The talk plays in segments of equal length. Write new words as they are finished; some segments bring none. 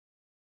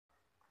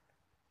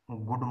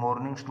Good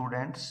morning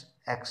students.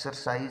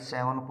 Exercise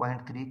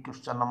 7.3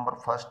 question number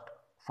first.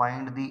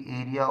 Find the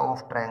area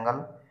of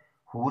triangle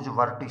whose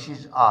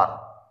vertices are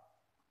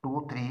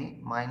 2, 3,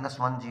 minus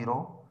 1,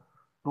 0,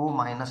 2,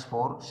 minus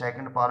 4,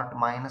 second part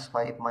minus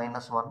 5,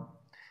 minus 1,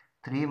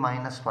 3,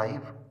 minus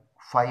 5,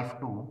 5,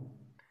 2.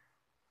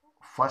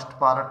 First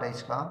part है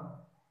इसका,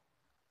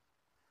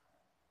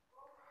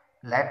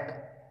 late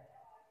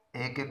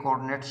ए के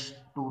coordinates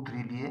 2,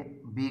 3 लिए,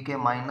 B के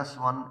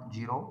 -1,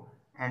 0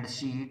 and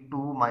सी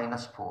 2,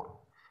 -4.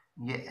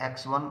 ये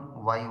x1,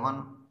 y1,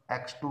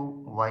 x2,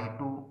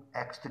 y2,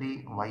 x3,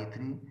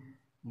 y3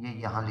 ये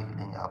यहाँ लिख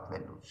लेंगे आप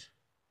वैल्यूज।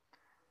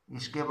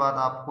 इसके बाद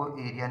आपको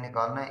एरिया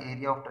निकालना है,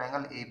 area of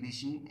triangle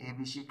ABC।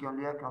 ABC क्यों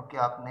लिया? क्योंकि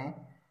आपने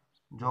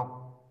जो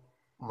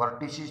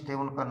वर्टिसेस थे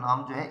उनका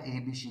नाम जो है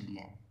ABC लिए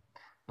हैं।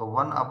 तो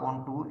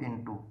 1/2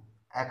 into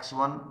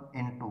x1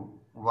 into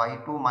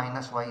y2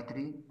 minus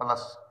y3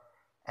 plus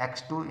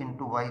x2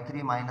 into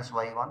y3 minus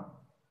y1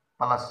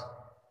 plus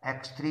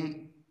x3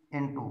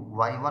 into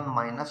y1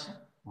 minus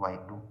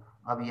y2।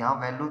 अब यहाँ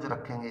वैल्यूज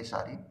रखेंगे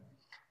सारी।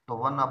 तो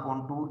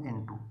 1/2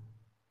 इंटू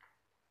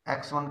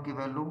x1 की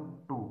वैल्यू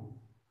 2,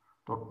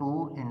 तो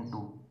 2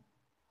 into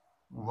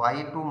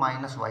y2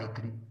 minus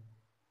y3,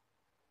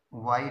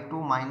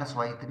 y2 minus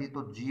y3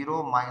 तो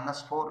 0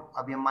 -4।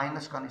 अब ये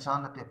माइनस का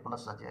निशान है तो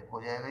प्लस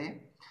हो जाएगा ये,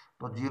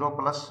 तो 0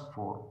 +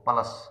 4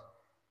 प्लस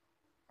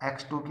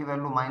x2 की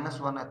वैल्यू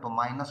 -1 है तो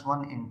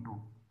 -1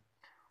 इंटू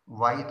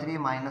y3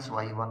 माइनस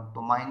y1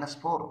 तो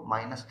 -4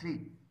 -3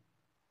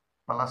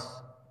 प्लस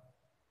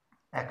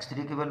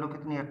x3 की वैल्यू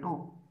कितनी है 2,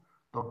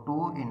 तो 2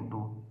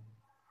 इंटू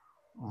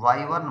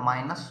y1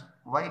 माइनस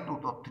y2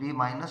 तो 3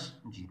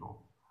 -0।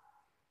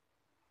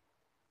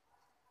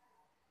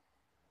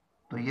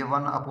 तो ये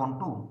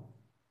 1/2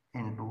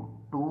 into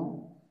 2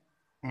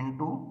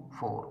 into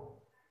 4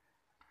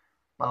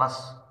 plus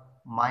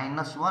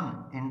 -1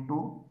 into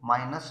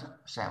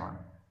 -7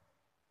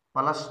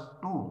 plus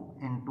 2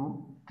 into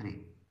 3।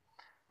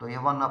 तो ये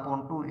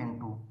 1/2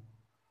 इंटू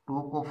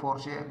 2 को 4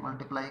 से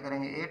मल्टीप्लाई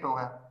करेंगे 8 हो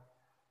गया,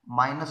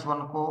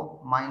 -1 को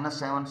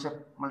 -7 से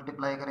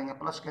मल्टीप्लाई करेंगे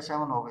प्लस के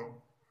 7 हो गए,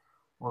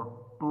 और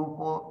 2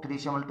 को 3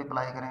 से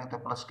मल्टीप्लाई करेंगे तो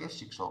प्लस के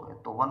 6 हो गए।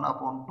 तो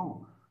 1/2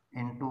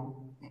 इंटू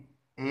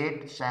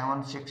 8,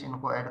 7, 6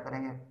 इनको ऐड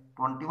करेंगे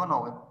 21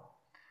 हो गए।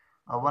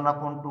 अब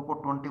 1/2 को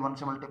 21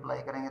 से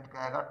मल्टीप्लाई करेंगे तो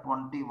क्या आएगा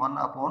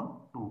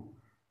 21/2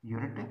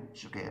 यूनिट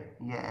स्क्वायर,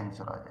 ये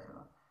आंसर आ जाएगा।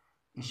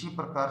 इसी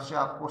प्रकार से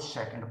आपको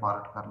सेकंड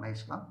पार्ट करना है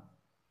इसका,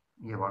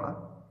 ये वाला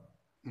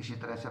इसी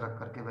तरह से रख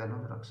करके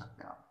वैल्यूज रख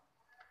सकते हैं आप।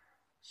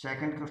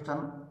 सेकंड क्वेश्चन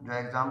जो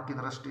एग्जाम की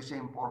दृष्टि से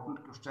इंपॉर्टेंट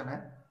क्वेश्चन है,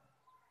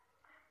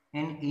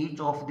 in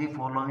each of the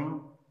following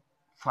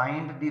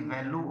find the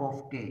value of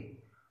k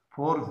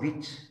for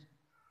which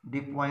the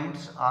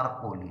points are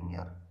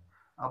collinear.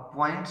 अब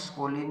पॉइंट्स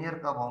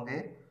कोलिनियर कब होंगे?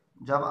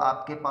 जब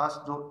आपके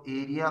पास जो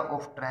एरिया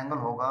ऑफ ट्रायंगल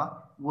होगा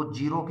वो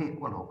 0 के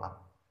इक्वल होगा,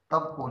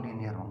 तब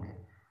कोलिनियर होंगे।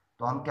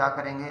 तो हम क्या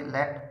करेंगे,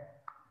 लेट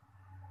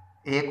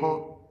ए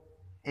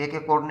के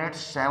कोऑर्डिनेट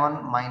 7,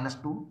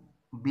 -2,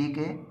 बी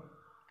के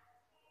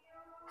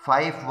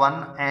 5,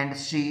 1 एंड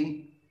सी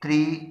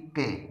 3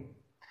 के,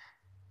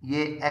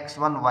 ये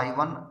x1,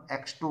 y1,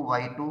 x2,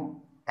 y2,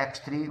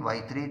 x3,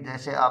 y3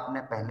 जैसे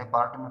आपने पहले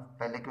पार्ट में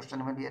पहले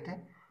क्वेश्चन में लिए थे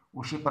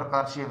उसी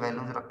प्रकार से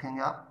वैल्यूज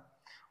रखेंगे आप,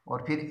 और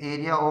फिर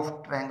एरिया ऑफ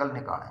ट्रायंगल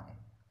निकालेंगे।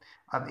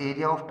 अब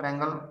एरिया ऑफ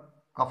ट्रायंगल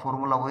का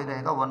फॉर्मूला वही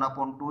रहेगा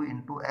 1/2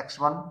 into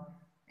x1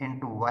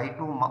 into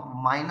y2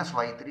 minus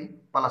y3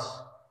 plus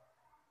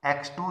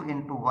x2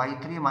 into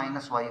y3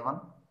 minus y1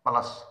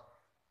 plus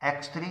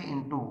x3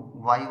 into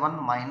y1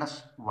 minus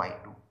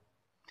y2।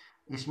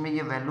 इसमें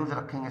ये वैल्यूज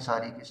रखेंगे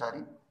सारी की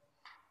सारी।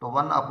 तो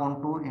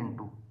 1/2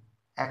 इंटू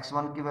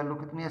x1 की वैल्यू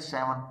कितनी है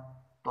 7,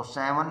 तो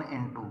 7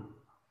 into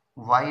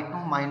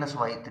y2 minus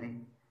y3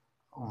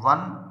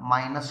 1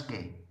 minus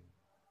के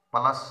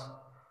प्लस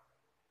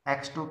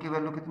x2 की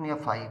वैल्यू कितनी है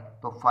 5,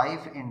 तो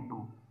 5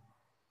 इंटू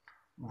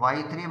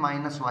y3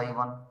 माइनस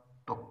y1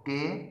 तो k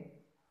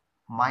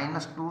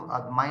 -2।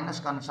 अब माइनस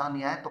का निशान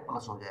यह है तो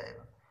प्लस हो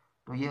जाएगा,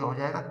 तो ये हो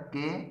जाएगा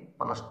k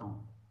 + 2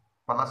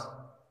 प्लस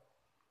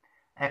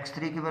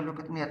x3 की वैल्यू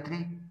कितनी है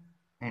 3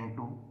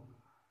 इंटू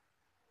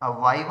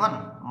अब y1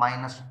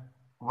 माइनस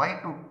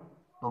y2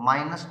 तो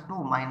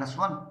 -2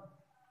 -1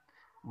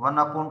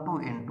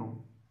 1/2 इंटू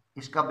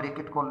इसका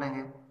ब्रैकेट खोल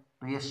लेंगे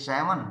तो ये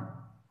 7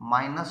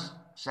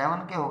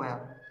 -7 के हो गया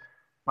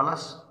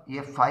प्लस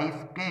ये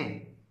 5 के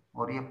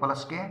और ये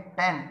प्लस के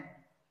 10,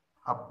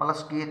 अब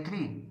प्लस के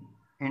 3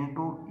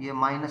 इंटू ये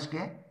माइनस के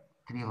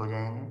 3 हो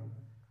जाएंगे।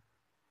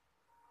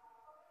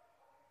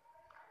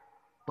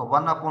 तो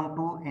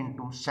 1/2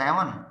 इंटू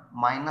 7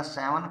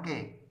 -7 के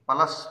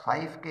प्लस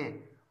 5 के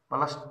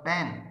प्लस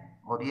 10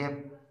 और ये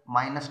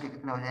माइनस के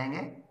कितने हो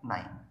जाएंगे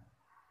 9।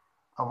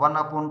 अब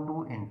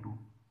 1/2 इंटू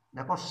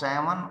देखो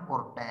 7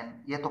 और 10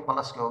 ये तो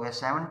प्लस के हो गए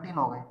 17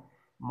 हो गए,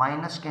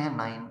 माइनस के हैं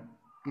 9,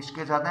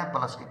 किसके ज़्यादा है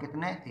प्लस के,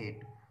 कितने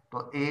 8,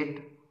 तो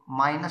 8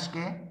 माइनस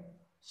के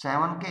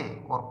 7 के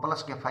और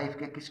प्लस के 5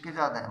 के किसके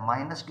ज़्यादा है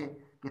माइनस के,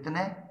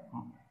 कितने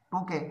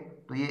 2 के,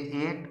 तो ये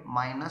 8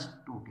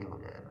 - 2 के हो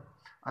जाएगा।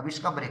 अब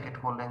इसका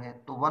ब्रैकेट खोल लेंगे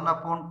तो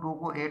 1/2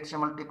 को 8 से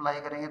मल्टीप्लाई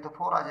करेंगे तो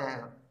 4 आ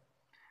जाएगा,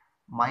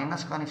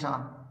 माइनस का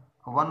निशान।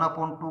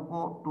 1/2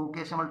 को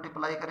 2k से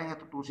मल्टीप्लाई करेंगे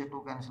तो 2 से 2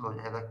 कैंसिल हो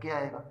जाएगा, क्या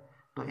आएगा।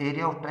 तो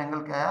एरिया ऑफ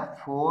ट्रायंगल क्या आया,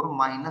 4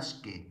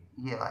 - k,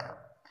 ये आया।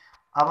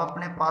 अब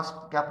अपने पास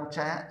क्या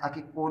पूछा है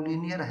कि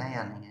कोलिनियर है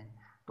या नहीं है।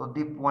 तो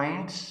the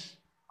points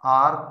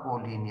are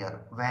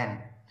collinear when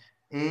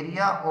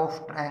area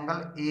of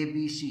triangle A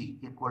B C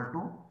equal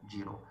to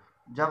 0।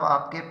 जब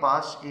आपके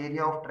पास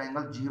एरिया ऑफ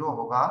ट्रायंगल 0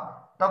 होगा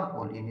तब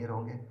कोलिनियर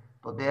होंगे।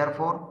 तो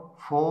देयरफॉर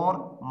 4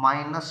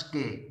 -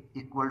 k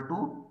इक्वल टू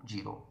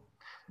 0।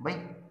 भाई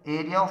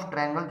एरिया ऑफ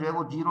ट्रायंगल जो है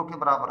वो 0 के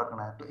बराबर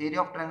रखना है। तो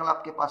एरिया ऑफ ट्रायंगल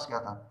आपके पास क्या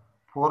था,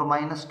 4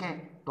 - k,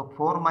 तो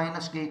 4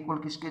 - k इक्वल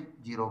किसके,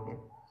 0 के।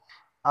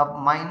 अब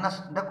माइनस,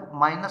 देखो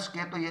माइनस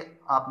के तो ये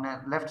आपने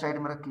लेफ्ट साइड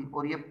में रखी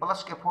और ये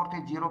प्लस के 4 थे,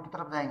 0 की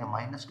तरफ जाएंगे,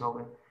 माइनस के हो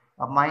गए।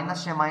 अब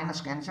माइनस से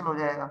माइनस कैंसिल हो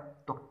जाएगा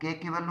तो k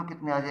की वैल्यू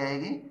कितनी आ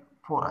जाएगी,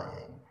 4 आ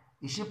जाएगी।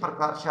 इसी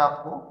प्रकार से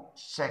आपको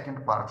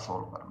सेकंड पार्ट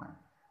सोल्व करना है।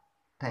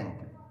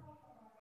 Thank you.